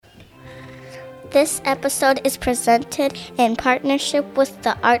This episode is presented in partnership with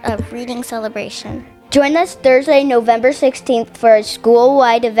the Art of Reading Celebration. Join us Thursday, November 16th for a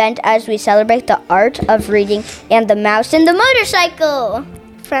school-wide event as we celebrate the art of reading and the mouse and the motorcycle.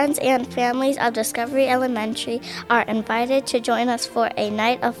 Friends and families of Discovery Elementary are invited to join us for a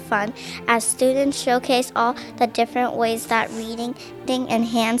night of fun as students showcase all the different ways that reading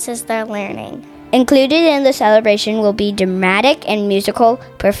enhances their learning. Included in the celebration will be dramatic and musical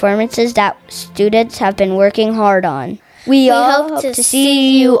performances that students have been working hard on. We hope to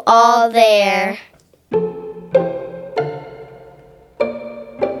see you all there.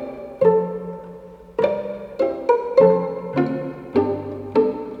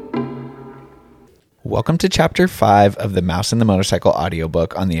 Welcome to Chapter 5 of the Mouse and the Motorcycle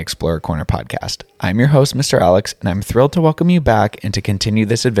audiobook on the Explorer Corner podcast. I'm your host, Mr. Alex, and I'm thrilled to welcome you back and to continue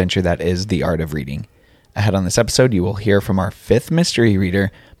this adventure that is the art of reading. Ahead on this episode, you will hear from our fifth mystery reader,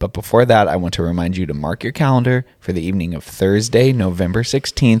 but before that, I want to remind you to mark your calendar for the evening of Thursday, November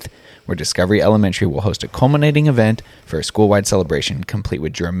 16th, where Discovery Elementary will host a culminating event for a school-wide celebration complete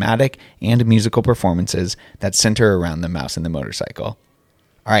with dramatic and musical performances that center around the mouse and the motorcycle.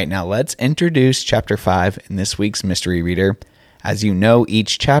 All right, now let's introduce Chapter 5 in this week's mystery reader. As you know,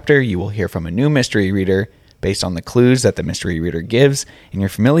 each chapter you will hear from a new mystery reader based on the clues that the mystery reader gives. And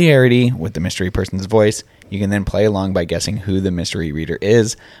your familiarity with the mystery person's voice, you can then play along by guessing who the mystery reader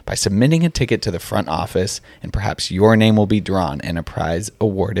is by submitting a ticket to the front office, and perhaps your name will be drawn and a prize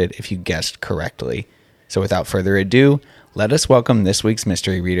awarded if you guessed correctly. So without further ado, let us welcome this week's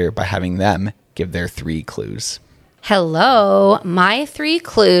mystery reader by having them give their 3 clues. Hello, my 3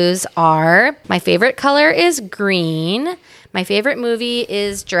 clues are: my favorite color is green, my favorite movie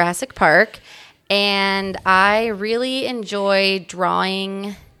is Jurassic Park, and I really enjoy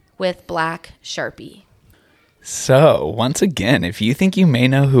drawing with black Sharpie. So, once again, if you think you may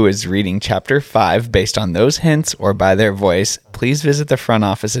know who is reading Chapter 5 based on those hints or by their voice, please visit the front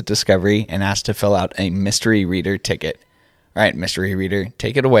office at Discovery and ask to fill out a mystery reader ticket. All right, mystery reader,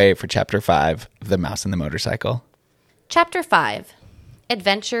 take it away for Chapter 5 of The Mouse and the Motorcycle. Chapter 5,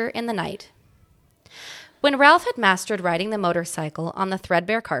 Adventure in the Night. When Ralph had mastered riding the motorcycle on the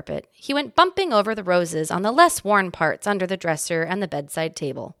threadbare carpet, he went bumping over the roses on the less worn parts under the dresser and the bedside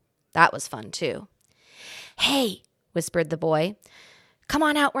table. That was fun, too. "Hey," whispered the boy. "Come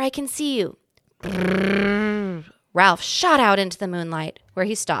on out where I can see you." Brrr. Ralph shot out into the moonlight, where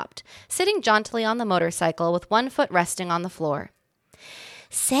he stopped, sitting jauntily on the motorcycle with one foot resting on the floor.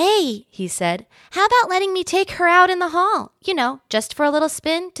 "Say," he said, "how about letting me take her out in the hall? You know, just for a little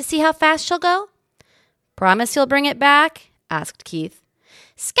spin to see how fast she'll go?" "Promise you'll bring it back?" asked Keith.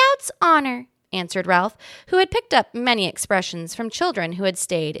 "Scout's honor," answered Ralph, who had picked up many expressions from children who had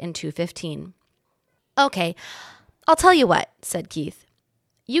stayed in 215. "Okay, I'll tell you what," said Keith.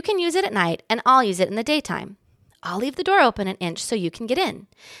 "You can use it at night, and I'll use it in the daytime. I'll leave the door open an inch so you can get in.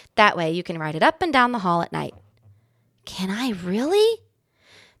 That way you can ride it up and down the hall at night." "Can I really?"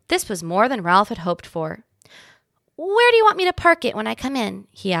 This was more than Ralph had hoped for. "Where do you want me to park it when I come in?"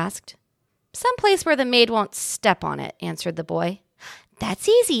 he asked. "Some place where the maid won't step on it," answered the boy. "That's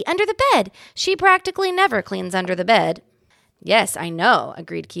easy, under the bed. She practically never cleans under the bed." "Yes, I know,"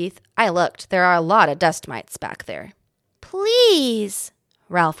 agreed Keith. "I looked. There are a lot of dust mites back there." "Please."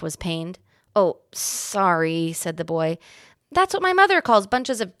 Ralph was pained. "Oh, sorry," said the boy. "That's what my mother calls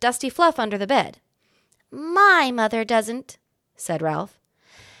bunches of dusty fluff under the bed." "My mother doesn't," said Ralph.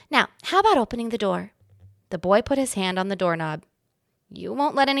 "Now, how about opening the door?" The boy put his hand on the doorknob. "You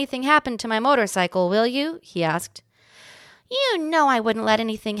won't let anything happen to my motorcycle, will you?" he asked. "You know I wouldn't let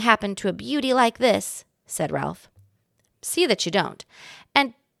anything happen to a beauty like this," said Ralph. "See that you don't.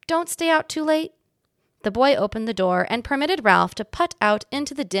 And don't stay out too late." The boy opened the door and permitted Ralph to putt out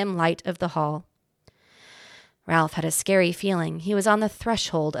into the dim light of the hall. Ralph had a scary feeling he was on the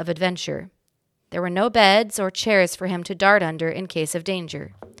threshold of adventure. There were no beds or chairs for him to dart under in case of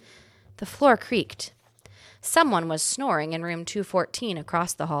danger. The floor creaked. Someone was snoring in room 214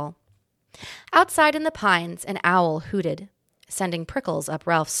 across the hall. Outside in the pines, an owl hooted, sending prickles up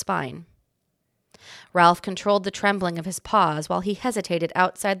Ralph's spine. Ralph controlled the trembling of his paws while he hesitated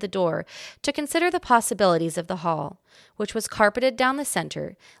outside the door to consider the possibilities of the hall, which was carpeted down the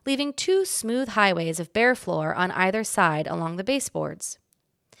center, leaving 2 smooth highways of bare floor on either side along the baseboards.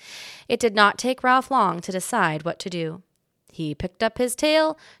 It did not take Ralph long to decide what to do. He picked up his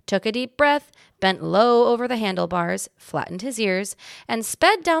tail, took a deep breath, bent low over the handlebars, flattened his ears, and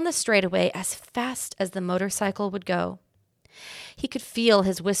sped down the straightaway as fast as the motorcycle would go. He could feel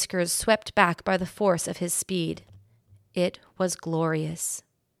his whiskers swept back by the force of his speed. It was glorious.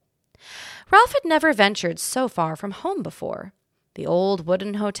 Ralph had never ventured so far from home before. The old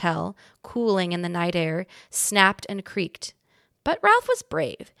wooden hotel, cooling in the night air, snapped and creaked. But Ralph was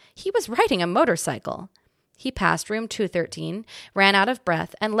brave. He was riding a motorcycle. He passed room 213, ran out of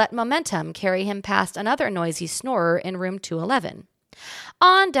breath, and let momentum carry him past another noisy snorer in room 211.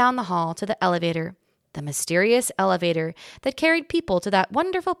 On down the hall to the elevator, the mysterious elevator that carried people to that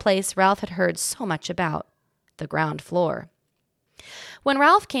wonderful place Ralph had heard so much about, the ground floor. When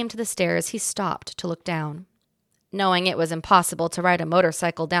Ralph came to the stairs, he stopped to look down. Knowing it was impossible to ride a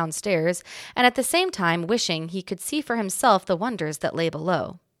motorcycle downstairs, and at the same time wishing he could see for himself the wonders that lay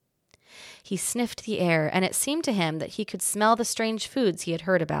below. He sniffed the air, and it seemed to him that he could smell the strange foods he had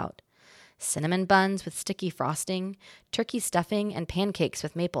heard about. Cinnamon buns with sticky frosting, turkey stuffing, and pancakes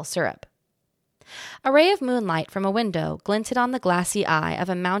with maple syrup. A ray of moonlight from a window glinted on the glassy eye of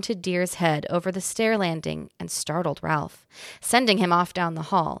a mounted deer's head over the stair landing and startled Ralph, sending him off down the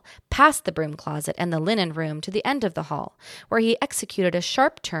hall, past the broom closet and the linen room to the end of the hall, where he executed a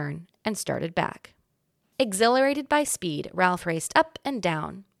sharp turn and started back. Exhilarated by speed, Ralph raced up and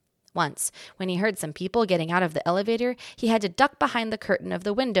down. Once, when he heard some people getting out of the elevator, he had to duck behind the curtain of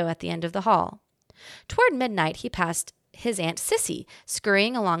the window at the end of the hall. Toward midnight, he passed his Aunt Sissy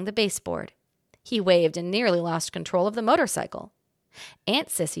scurrying along the baseboard. He waved and nearly lost control of the motorcycle. Aunt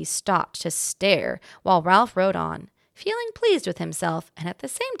Sissy stopped to stare while Ralph rode on, feeling pleased with himself and at the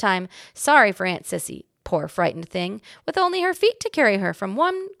same time sorry for Aunt Sissy, poor frightened thing, with only her feet to carry her from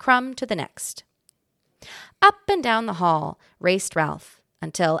one crumb to the next. Up and down the hall raced Ralph,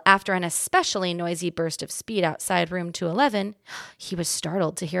 until, after an especially noisy burst of speed outside room 211, he was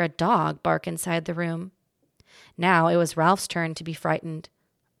startled to hear a dog bark inside the room. Now it was Ralph's turn to be frightened.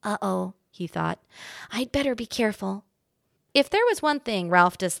 "Uh-oh," he thought. "I'd better be careful." If there was one thing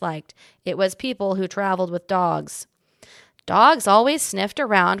Ralph disliked, it was people who traveled with dogs. Dogs always sniffed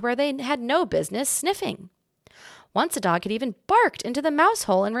around where they had no business sniffing. Once a dog had even barked into the mouse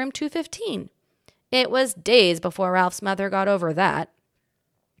hole in room 215. It was days before Ralph's mother got over that.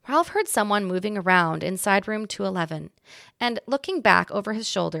 Ralph heard someone moving around inside room 211, and looking back over his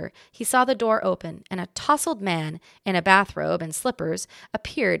shoulder, he saw the door open, and a tousled man in a bathrobe and slippers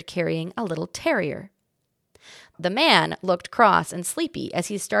appeared carrying a little terrier. The man looked cross and sleepy as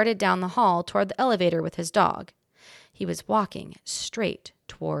he started down the hall toward the elevator with his dog. He was walking straight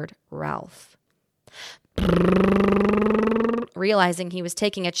toward Ralph. Realizing he was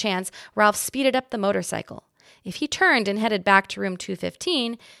taking a chance, Ralph speeded up the motorcycle. If he turned and headed back to room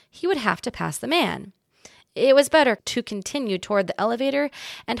 215, he would have to pass the man. It was better to continue toward the elevator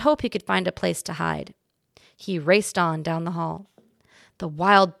and hope he could find a place to hide. He raced on down the hall. The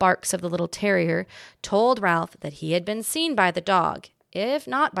wild barks of the little terrier told Ralph that he had been seen by the dog, if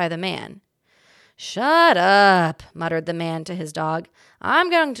not by the man. "Shut up," muttered the man to his dog.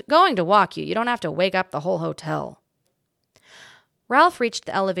 "I'm going to walk you. You don't have to wake up the whole hotel." Ralph reached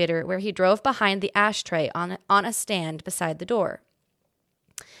the elevator, where he drove behind the ashtray on a stand beside the door.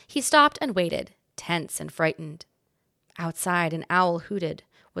 He stopped and waited, tense and frightened. Outside, an owl hooted,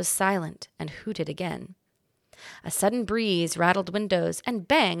 was silent, and hooted again. A sudden breeze rattled windows and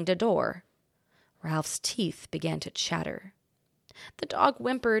banged a door. Ralph's teeth began to chatter. The dog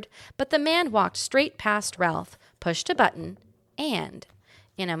whimpered, but the man walked straight past Ralph, pushed a button, and,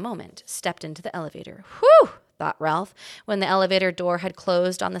 in a moment, stepped into the elevator. "Whew!" thought Ralph, when the elevator door had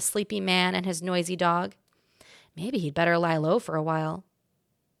closed on the sleepy man and his noisy dog. Maybe he'd better lie low for a while.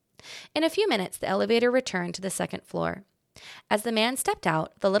 In a few minutes, the elevator returned to the second floor. As the man stepped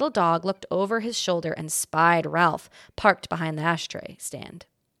out, the little dog looked over his shoulder and spied Ralph, parked behind the ashtray stand.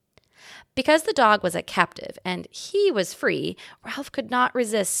 Because the dog was a captive and he was free, Ralph could not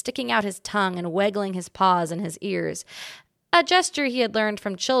resist sticking out his tongue and waggling his paws and his ears, a gesture he had learned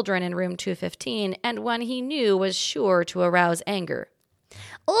from children in room 215 and one he knew was sure to arouse anger.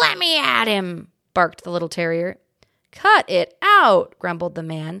 "Let me at him," barked the little terrier. "Cut it out," grumbled the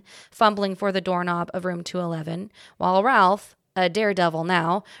man, fumbling for the doorknob of room 211, while Ralph, a daredevil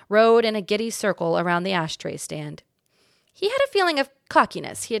now, rode in a giddy circle around the ashtray stand. He had a feeling of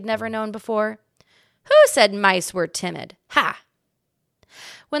cockiness he had never known before. Who said mice were timid? Ha!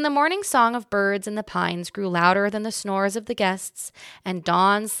 When the morning song of birds in the pines grew louder than the snores of the guests, and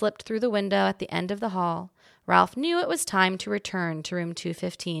dawn slipped through the window at the end of the hall, Ralph knew it was time to return to room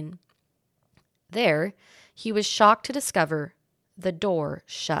 215. There, he was shocked to discover the door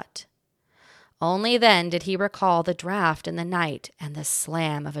shut. Only then did he recall the draft in the night and the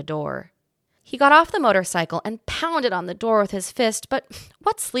slam of a door. He got off the motorcycle and pounded on the door with his fist, but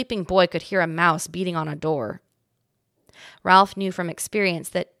what sleeping boy could hear a mouse beating on a door? Ralph knew from experience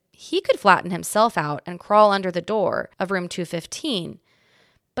that he could flatten himself out and crawl under the door of room 215,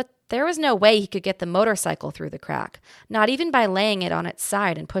 but There was no way he could get the motorcycle through the crack, not even by laying it on its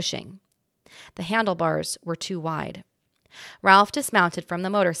side and pushing. The handlebars were too wide. Ralph dismounted from the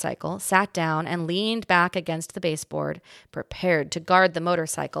motorcycle, sat down, and leaned back against the baseboard, prepared to guard the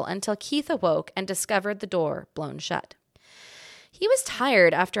motorcycle until Keith awoke and discovered the door blown shut. He was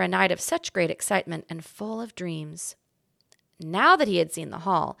tired after a night of such great excitement and full of dreams. Now that he had seen the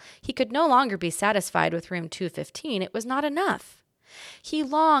hall, he could no longer be satisfied with room 215. It was not enough. He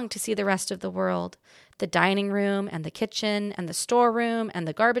longed to see the rest of the world, the dining room and the kitchen and the storeroom and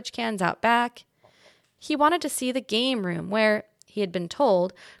the garbage cans out back. He wanted to see the game room where, he had been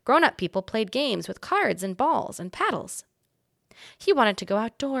told, grown-up people played games with cards and balls and paddles. He wanted to go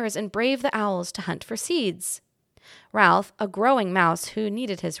outdoors and brave the owls to hunt for seeds. Ralph, a growing mouse who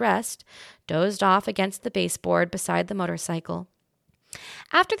needed his rest, dozed off against the baseboard beside the motorcycle.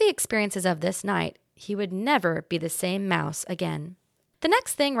 After the experiences of this night, he would never be the same mouse again. The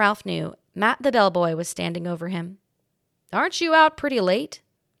next thing Ralph knew, Matt the bellboy was standing over him. "Aren't you out pretty late?"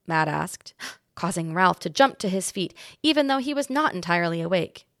 Matt asked, causing Ralph to jump to his feet, even though he was not entirely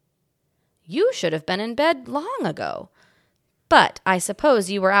awake. "You should have been in bed long ago. But I suppose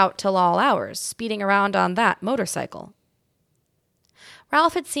you were out till all hours, speeding around on that motorcycle."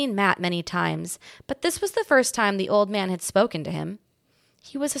 Ralph had seen Matt many times, but this was the first time the old man had spoken to him.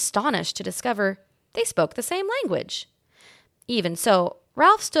 He was astonished to discover they spoke the same language. Even so,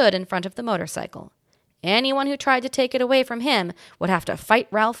 Ralph stood in front of the motorcycle. Anyone who tried to take it away from him would have to fight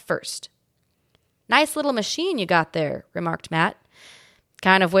Ralph first. "Nice little machine you got there," remarked Matt.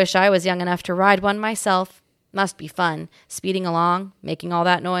 "Kind of wish I was young enough to ride one myself. Must be fun, speeding along, making all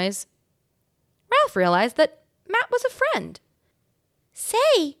that noise." Ralph realized that Matt was a friend.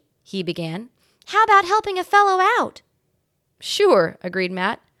 "Say," he began, "how about helping a fellow out?" "Sure," agreed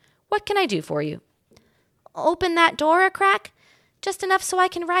Matt. "What can I do for you?" "Open that door a crack, just enough so I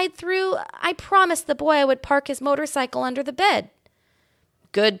can ride through. I promised the boy I would park his motorcycle under the bed."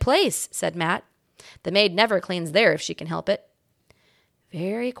 "Good place," said Matt. "The maid never cleans there if she can help it."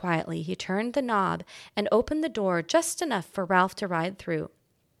 Very quietly, he turned the knob and opened the door just enough for Ralph to ride through.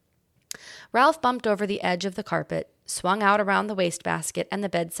 Ralph bumped over the edge of the carpet, swung out around the wastebasket and the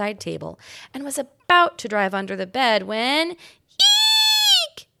bedside table, and was about to drive under the bed when...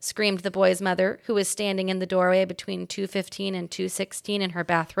 "Eek!" screamed the boy's mother, who was standing in the doorway between 215 and 216 in her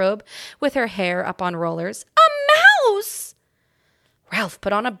bathrobe, with her hair up on rollers. "A mouse!" Ralph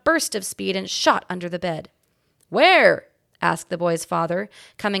put on a burst of speed and shot under the bed. "Where?" asked the boy's father,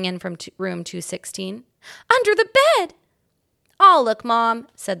 coming in from room 216. "Under the bed." "I'll look, Mom,"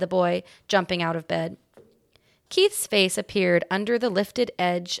 said the boy, jumping out of bed. Keith's face appeared under the lifted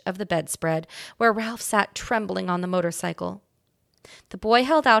edge of the bedspread, where Ralph sat trembling on the motorcycle. The boy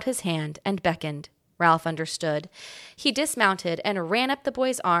held out his hand and beckoned. Ralph understood. He dismounted and ran up the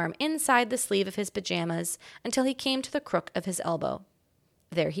boy's arm inside the sleeve of his pajamas until he came to the crook of his elbow.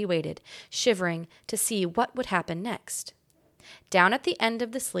 There he waited, shivering to see what would happen next. Down at the end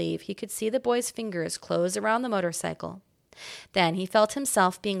of the sleeve, he could see the boy's fingers close around the motorcycle. Then he felt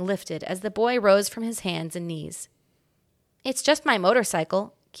himself being lifted as the boy rose from his hands and knees. "It's just my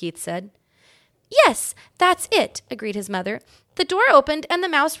motorcycle," Keith said. "Yes, that's it," agreed his mother. "The door opened and the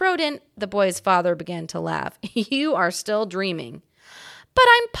mouse rode in." The boy's father began to laugh. "You are still dreaming." "But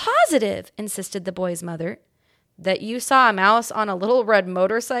I'm positive," insisted the boy's mother. "That you saw a mouse on a little red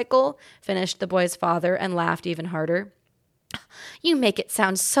motorcycle?" finished the boy's father and laughed even harder. "You make it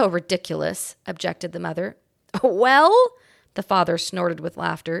sound so ridiculous," objected the mother. "Well," the father snorted with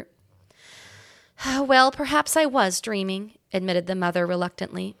laughter. "Well, perhaps I was dreaming," admitted the mother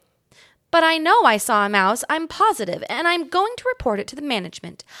reluctantly. "But I know I saw a mouse, I'm positive, and I'm going to report it to the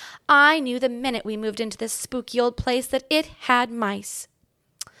management. I knew the minute we moved into this spooky old place that it had mice."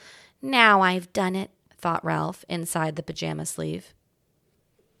 "Now I've done it," thought Ralph inside the pajama sleeve.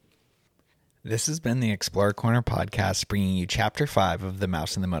 This has been the Explorer Corner podcast, bringing you Chapter 5 of The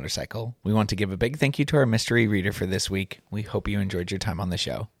Mouse and the Motorcycle. We want to give a big thank you to our mystery reader for this week. We hope you enjoyed your time on the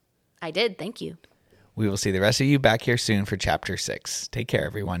show. I did, thank you. We will see the rest of you back here soon for Chapter 6. Take care,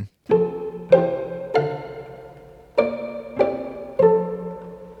 everyone.